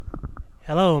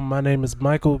Hello, my name is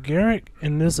Michael Garrick,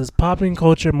 and this is Popping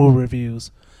Culture Movie Reviews.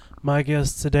 My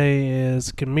guest today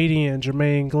is comedian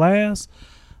Jermaine Glass.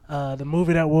 The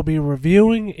movie that we'll be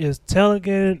reviewing is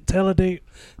Talladega Nights.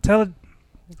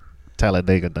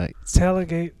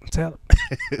 Telegate,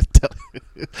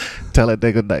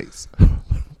 Talladega Nights.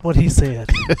 what he said.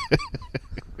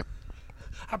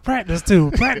 I practiced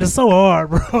too. Practice so hard,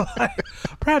 bro.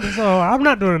 Practice so hard. I'm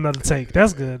not doing another take.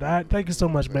 That's good. Thank you so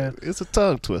much, man. It's a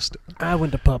tongue twister. I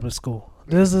went to public school.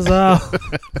 This is this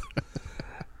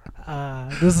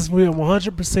is a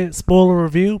 100% spoiler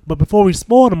review. But before we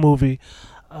spoil the movie,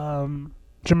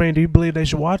 Jermaine, do you believe they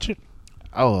should watch it?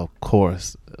 Oh, of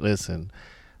course. Listen,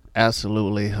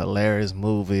 absolutely hilarious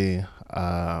movie.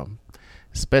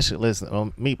 Especially,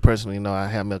 listen, me personally, I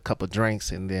have me a couple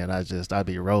drinks and then I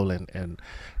be rolling, and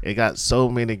it got so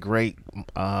many great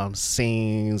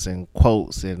scenes and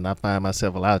quotes, and I find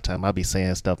myself a lot of time I be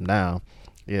saying stuff now,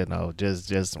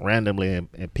 just randomly,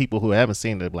 and people who haven't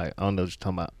seen it like, I don't know what you're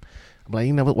talking about. I'm like,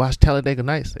 you never watched Talladega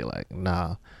Nights? They're like,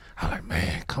 nah. I'm like,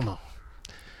 man, come on,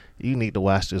 you need to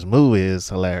watch this movie. It's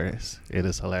hilarious. It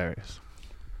is hilarious.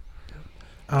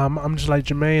 I'm just like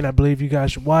Jermaine. I believe you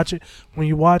guys should watch it. When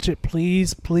you watch it,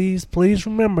 please, please, please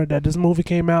remember that this movie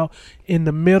came out in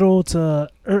the middle to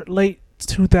late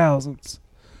 2000s.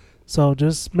 So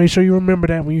just make sure you remember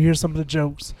that when you hear some of the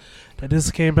jokes, that this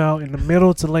came out in the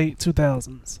middle to late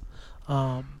 2000s.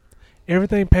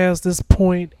 Everything past this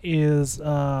point is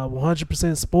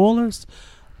 100% spoilers.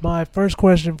 My first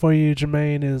question for you,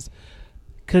 Jermaine, is: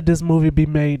 could this movie be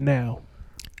made now?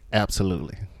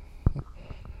 Absolutely.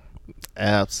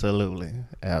 Absolutely.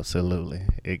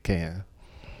 It can.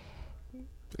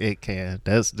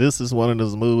 This is one of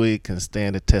those movies can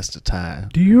stand the test of time.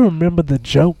 Do you remember the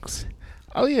jokes?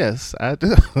 Oh yes, I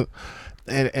do.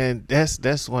 and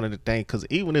that's one of the things, because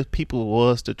even if people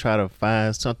was to try to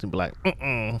find something, be like,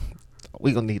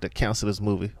 we gonna need to cancel this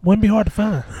movie. Wouldn't be hard to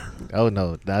find. Oh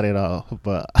no, not at all.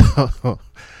 But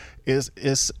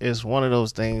it's one of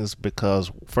those things,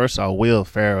 because first of all, Will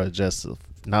Ferrell is just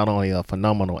not only a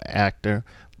phenomenal actor,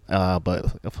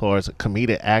 but of course a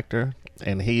comedic actor,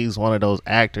 and he's one of those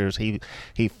actors. He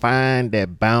find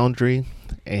that boundary,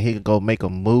 and he can go make a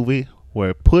movie where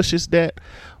it pushes that,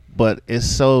 but it's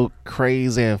so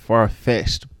crazy and far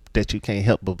fetched that you can't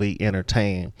help but be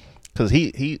entertained. Because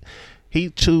he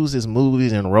chooses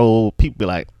movies and role people be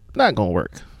like, not gonna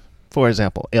work. For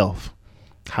example, Elf.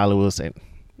 Hollywood saying,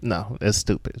 no, that's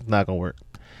stupid. It's not gonna work.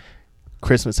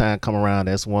 Christmas time come around,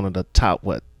 that's one of the top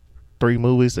 3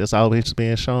 movies that's always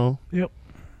being shown. Yep.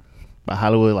 But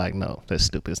Hollywood like, no, that's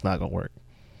stupid. It's not gonna work.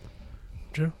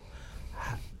 True.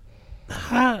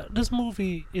 This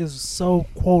movie is so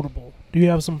quotable. Do you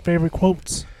have some favorite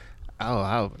quotes?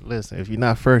 Oh, listen. If you're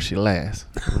not first, you're last.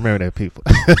 Remember that, people.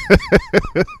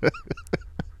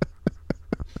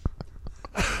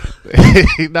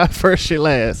 You're not first, you're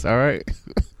last. All right.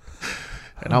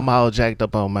 And I'm all jacked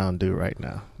up on Mountain Dew right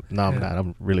now. No, I'm not.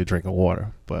 I'm really drinking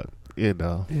water. But Yeah,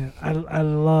 I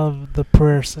love the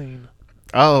prayer scene.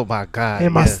 Oh my God!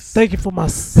 And yes. thank you for my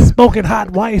smoking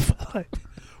hot wife.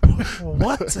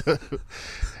 What?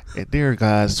 And dear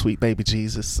God, sweet baby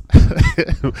Jesus.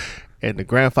 And the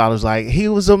grandfather's like, he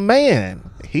was a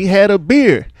man. He had a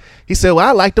beard. He said, well,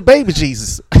 I like the baby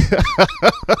Jesus.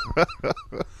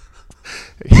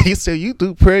 He said, you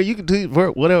do prayer, you can do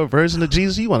whatever version of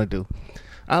Jesus you want to do.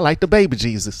 I like the baby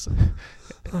Jesus.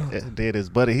 And then his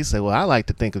buddy, he said, well, I like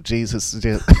to think of Jesus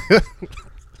just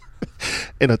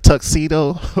in a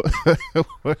tuxedo.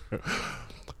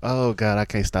 Oh God, I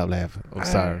can't stop laughing. I'm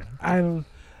sorry.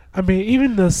 I mean,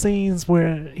 even the scenes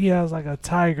where he has like a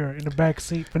tiger in the back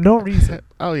seat for no reason.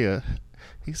 Oh yeah.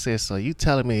 He said, so you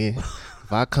telling me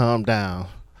if I calm down,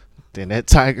 then that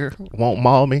tiger won't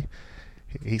maul me?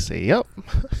 He said, yep.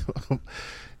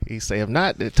 He said, if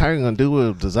not, the tiger gonna do what it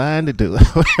was designed to do.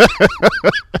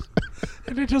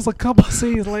 And then just a couple of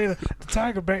scenes later, the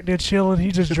tiger back there chilling.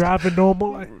 He just driving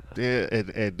normal. Yeah,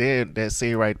 and then that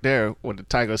scene right there when the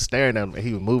tiger was staring at him, and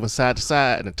he was moving side to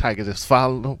side, and the tiger just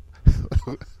followed him.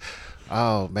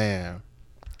 Oh man,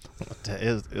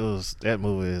 that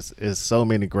movie is so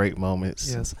many great moments.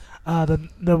 Yes.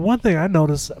 The one thing I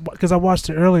noticed, because I watched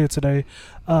it earlier today,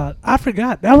 I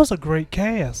forgot that was a great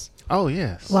cast. Oh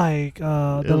yes, Like it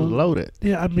was loaded.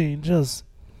 Yeah, I mean, just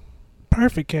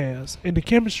perfect cast, and the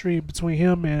chemistry between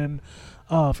him and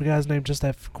I forgot his name just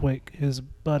that quick. His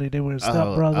buddy, they were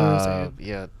Step Brothers.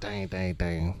 Yeah,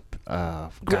 dang.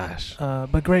 Gosh.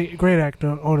 But great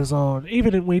actor on his own.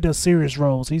 Even when he does serious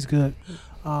roles, he's good.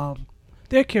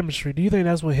 Their chemistry. Do you think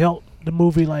that's what helped the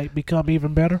movie like become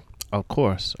even better? Of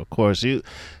course. You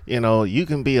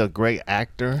can be a great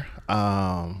actor,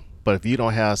 But if you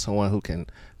don't have someone who can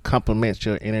complement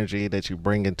your energy that you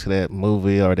bring into that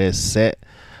movie or that set,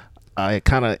 it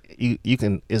kind of you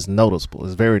can. It's noticeable.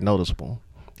 It's very noticeable.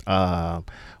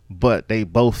 But they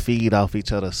both feed off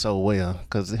each other so well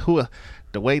because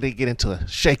the way they get into a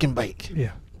shake and bake.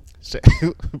 Yeah.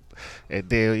 And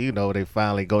then they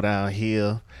finally go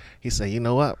downhill. He said, "You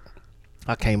know what?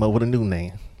 I came up with a new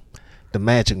name, the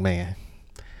Magic Man.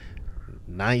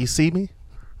 Now you see me,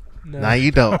 No. now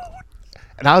you don't."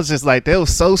 And I was just like, that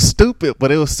was so stupid,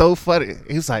 but it was so funny.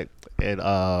 He was like, and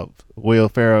Will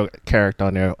Ferrell character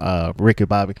on there, Ricky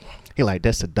Bobby, he like,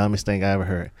 that's the dumbest thing I ever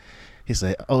heard. He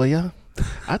said, "Oh yeah,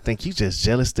 I think you just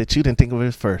jealous that you didn't think of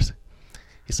it first."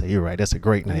 He said, "You're right. That's a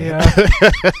great name."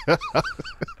 Yeah.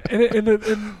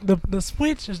 and the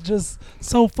switch is just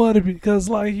so funny because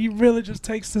like he really just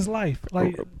takes his life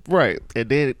like right, and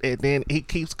then he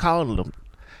keeps calling them,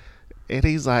 and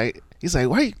he's like, "Why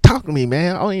are you talking to me,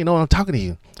 man? I don't even know I'm talking to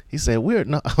you." He said, "We're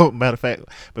no." Matter of fact,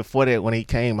 before that, when he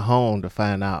came home to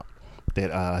find out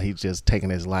that he just taken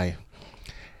his life,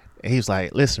 and he was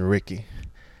like, "Listen, Ricky,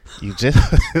 you just,"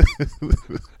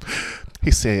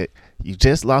 he said, "You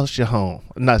just lost your home.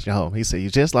 Not your home." He said, "You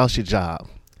just lost your job.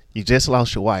 You just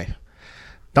lost your wife.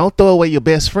 Don't throw away your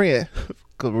best friend."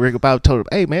 Because Ricky Bobby told him,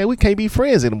 "Hey, man, we can't be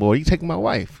friends anymore. You taking my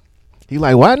wife." He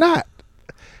like, "Why not?"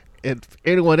 And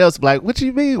anyone else be like, "What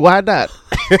you mean? Why not?"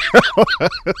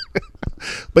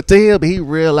 But to him, he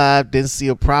realized, didn't see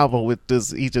a problem with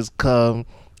this. He just come,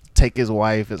 take his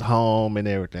wife, his home, and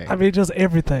everything. I mean, just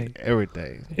everything.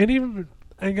 Everything.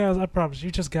 And guys, I promise you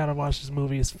just gotta watch this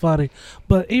movie. It's funny,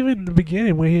 but even in the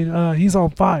beginning when he's on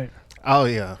fire, Oh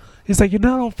yeah. he's like, "You're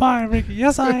not on fire, Ricky."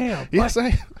 "Yes, I am." Yes, I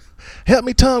am. Help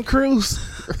me, Tom Cruise.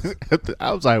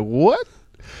 I was like, what?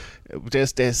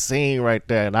 Just that scene right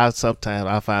there. And sometimes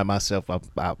I find myself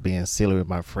out being silly with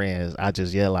my friends. I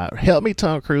just yell out, "Help me,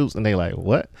 Tom Cruise." And they like,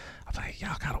 what? I'm like,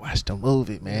 y'all gotta watch the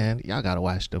movie, man. Y'all gotta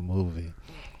watch the movie.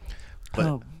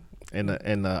 But and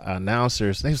the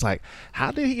announcers, they was like,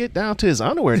 "How did he get down to his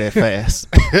underwear that fast?"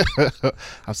 I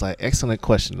was like, excellent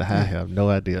question. I have no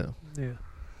idea. Yeah.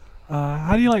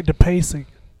 How do you like the pacing?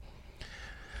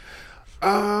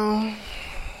 Well,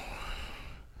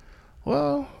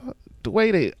 the way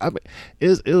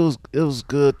it was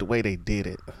good the way they did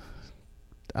it.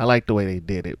 I like the way they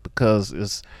did it because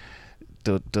it's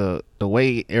the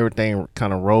way everything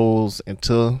kind of rolls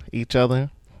into each other,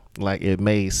 like it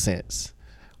made sense.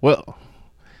 Well,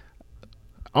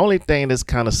 only thing that's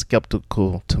kind of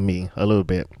skeptical to me a little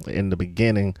bit in the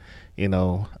beginning,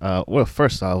 well,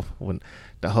 first off, when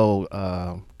the whole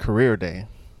career day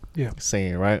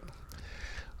scene, right?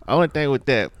 Only thing with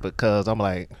that, because I'm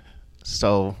like,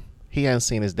 so he hasn't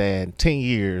seen his dad in 10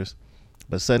 years,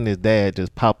 but suddenly his dad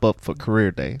just pop up for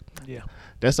career day. Yeah.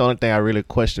 That's the only thing I really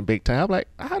question big time. I'm like,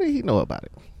 how did he know about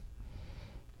it?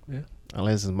 Yeah.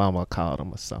 Unless his mama called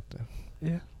him or something.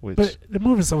 Yeah. Which, But the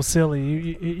movie's so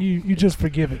silly, you just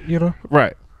forgive it,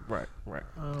 Right.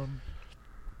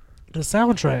 The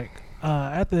soundtrack,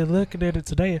 after looking at it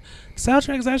today, the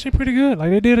soundtrack is actually pretty good.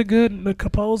 Like they did a good the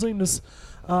composing, this,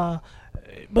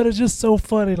 but it's just so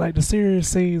funny. Like the serious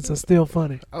scenes are still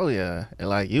funny. Oh yeah, and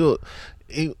like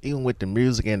even with the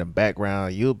music in the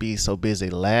background, you'll be so busy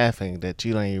laughing that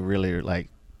you don't even really like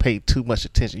pay too much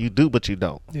attention. You do, but you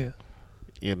don't. Yeah.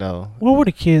 What were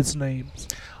the kids' names?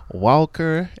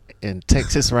 Walker and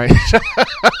Texas Ranger.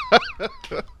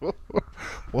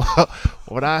 Well,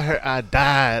 when I heard I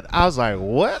died, I was like,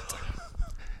 what?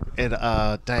 And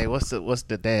dang, what's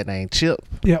the dad name? Chip.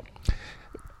 Yep.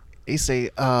 He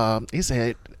said,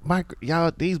 my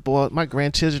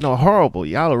grandchildren are horrible.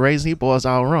 Y'all are raising these boys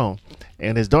all wrong.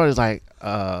 And his daughter's like,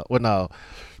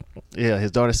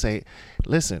 his daughter say,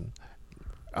 listen,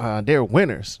 they're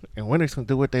winners, and winners can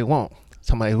do what they want.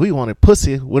 Somebody, we wanted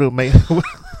pussy, would have made.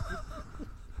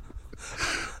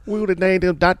 We would have named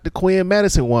him Dr. Quinn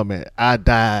Madison Woman. I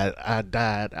died. I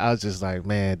was just like,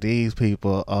 man, these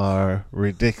people are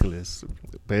ridiculous.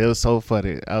 But it was so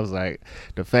funny. I was like,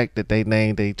 the fact that they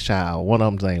named a child, one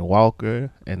of them's named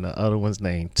Walker and the other one's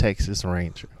named Texas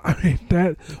Ranger. I mean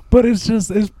but it's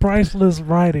priceless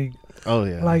writing. Oh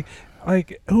yeah. Like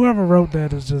whoever wrote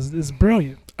that is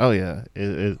brilliant. Oh yeah.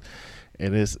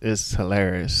 It's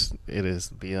hilarious. It is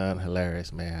beyond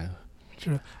hilarious, man.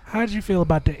 Sure. How did you feel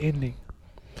about the ending?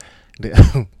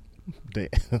 And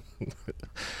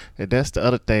that's the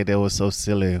other thing that was so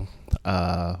silly.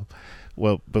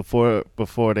 Well, before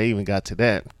they even got to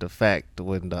that, the fact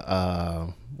when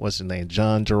the what's his name,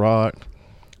 John Gerard,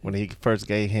 when he first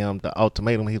gave him the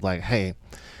ultimatum, he's like, "Hey,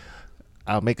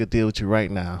 I'll make a deal with you right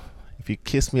now. If you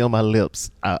kiss me on my lips,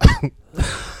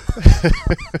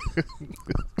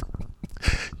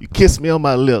 you kiss me on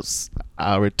my lips.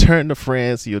 I'll return to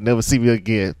France. You'll never see me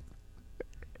again.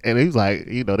 And he's like,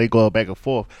 they go back and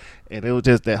forth. And it was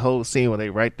just that whole scene where they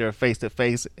right there face to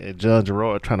face, and John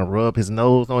Gerard trying to rub his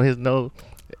nose on his nose.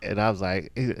 And I was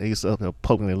like, he's up there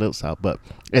poking their lips out. But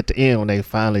at the end, when they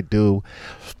finally do,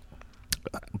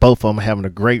 both of them having a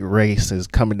great race is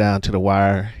coming down to the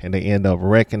wire, and they end up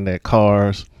wrecking their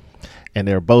cars. And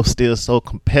they're both still so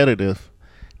competitive,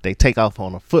 they take off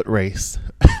on a foot race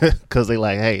because they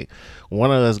like, hey, one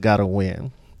of us got to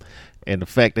win. And the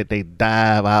fact that they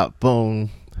dive out, boom,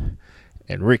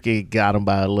 and Ricky got him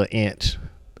by a little inch.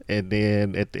 And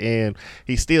then at the end,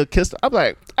 he still kissed her. I'm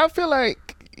like, I feel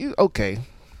like, okay,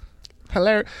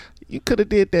 hilarious. You could have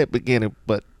did that beginning,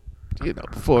 but,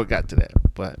 before it got to that.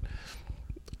 But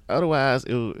otherwise,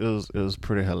 it was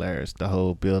pretty hilarious, the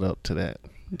whole build up to that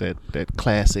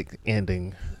classic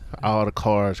ending. All the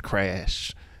cars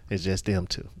crash. It's just them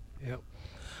two. Yep.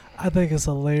 I think it's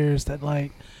hilarious that,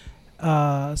 like,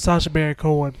 Sacha Baron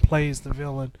Cohen plays the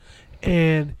villain,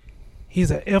 and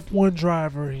he's an F1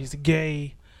 driver. He's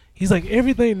gay. He's like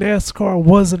everything NASCAR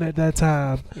wasn't at that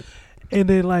time. And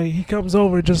then, like, he comes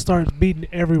over and just starts beating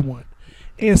everyone.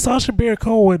 And Sacha Baron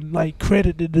Cohen, like,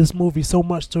 credited this movie so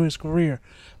much to his career.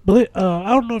 But I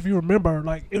don't know if you remember,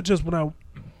 like, it was just when I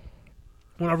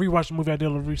rewatched the movie, I did a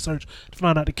little research to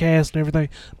find out the cast and everything.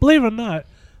 Believe it or not,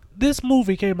 this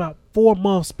movie came out 4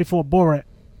 months before Borat.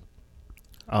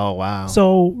 Oh, wow.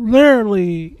 So,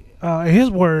 literally, in his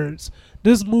words,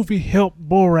 this movie helped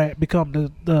Borat become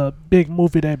the big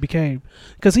movie that it became.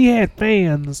 Because he had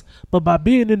fans, but by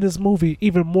being in this movie,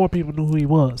 even more people knew who he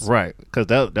was. Right. Because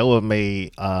that would have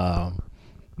made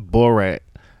Borat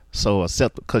so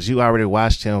acceptable. Because you already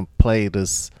watched him play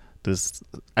this, I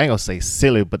ain't going to say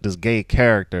silly, but this gay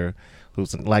character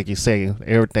who's, like you say,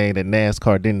 everything that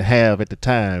NASCAR didn't have at the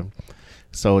time.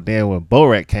 So then when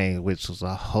Borat came, which was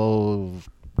a whole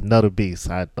another beast,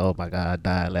 oh my God, I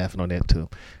died laughing on that too.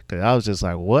 Because I was just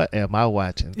like, what am I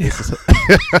watching? Yeah.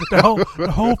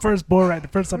 the whole first Borat, the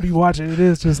first time you watch it, it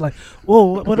is just like,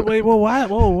 whoa, what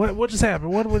just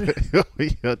happened? What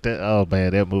oh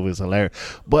man, that movie is hilarious.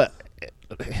 But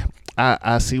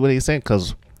I see what he's saying,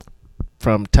 because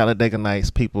from Talladega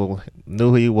Nights, people knew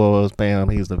who he was. Bam,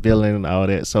 he was the villain and all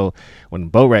that. So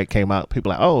when Borat came out, people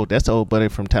were like, oh, that's the old buddy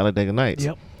from Talladega Nights.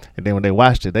 Yep. And then when they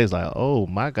watched it, they was like, oh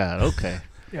my God, okay.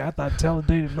 Yeah, I thought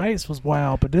Talladega Nights was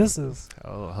wild, but this is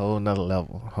a whole nother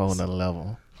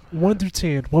level. 1 through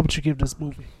 10, what would you give this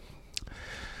movie?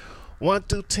 1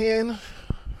 through 10,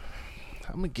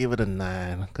 I'm gonna give it a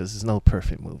 9, because it's no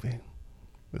perfect movie.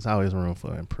 There's always room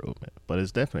for improvement, but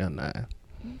it's definitely a 9.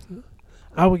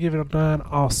 I would give it a 9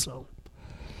 also.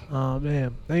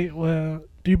 Man, do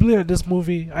you believe that this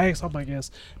movie, I asked all my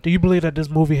guests, do you believe that this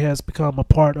movie has become a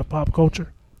part of pop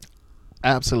culture?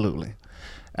 Absolutely.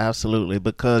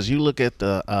 Because you look at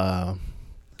the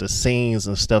scenes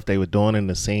and stuff they were doing in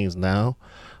the scenes now,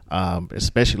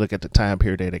 especially look at the time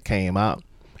period that it came out.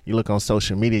 You look on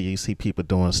social media, you see people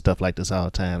doing stuff like this all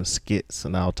the time, skits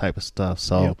and all type of stuff.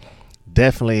 So yep.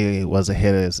 Definitely was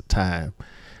ahead of its time.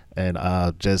 And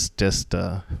just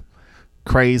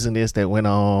craziness that went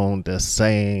on, the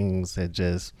sayings, and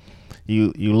just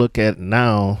you look at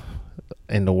now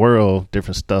in the world,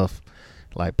 different stuff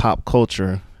like pop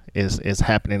culture is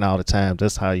happening all the time.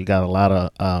 That's how you got a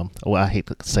lot of I hate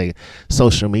to say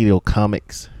social media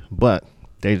comics, but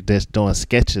they're just doing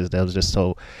sketches that was just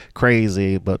so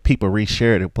crazy, but people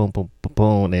reshared it, boom, boom, boom,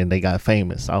 boom, and they got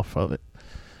famous off of it.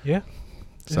 Yeah.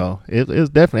 So it's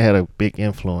definitely had a big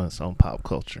influence on pop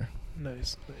culture.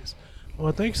 Nice.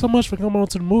 Well, thanks so much for coming on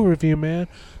to the movie review, man.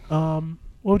 What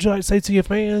would you like to say to your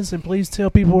fans? And please tell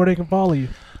people where they can follow you.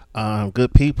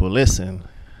 Good people, listen,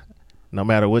 no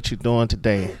matter what you're doing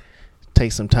today,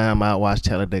 take some time out, watch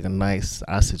Talladega Nights.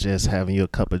 I suggest having you a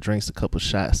couple of drinks, a couple of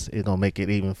shots. It's going to make it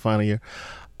even funnier.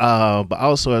 But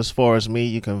also, as far as me,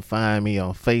 you can find me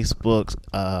on Facebook,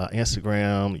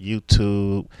 Instagram,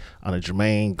 YouTube, on the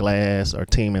Jermaine Glass, or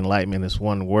Team Enlightenment is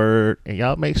one word. And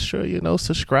y'all make sure,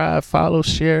 subscribe, follow,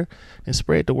 share, and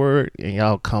spread the word. And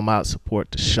y'all come out,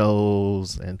 support the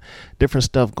shows and different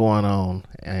stuff going on.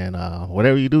 And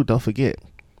whatever you do, don't forget,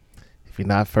 if you're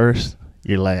not first,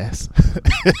 you're last.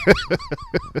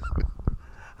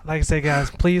 Like I said,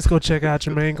 guys, please go check out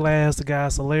Jermaine Glass. The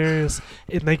guy's hilarious.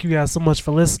 And thank you guys so much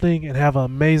for listening, and have an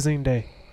amazing day.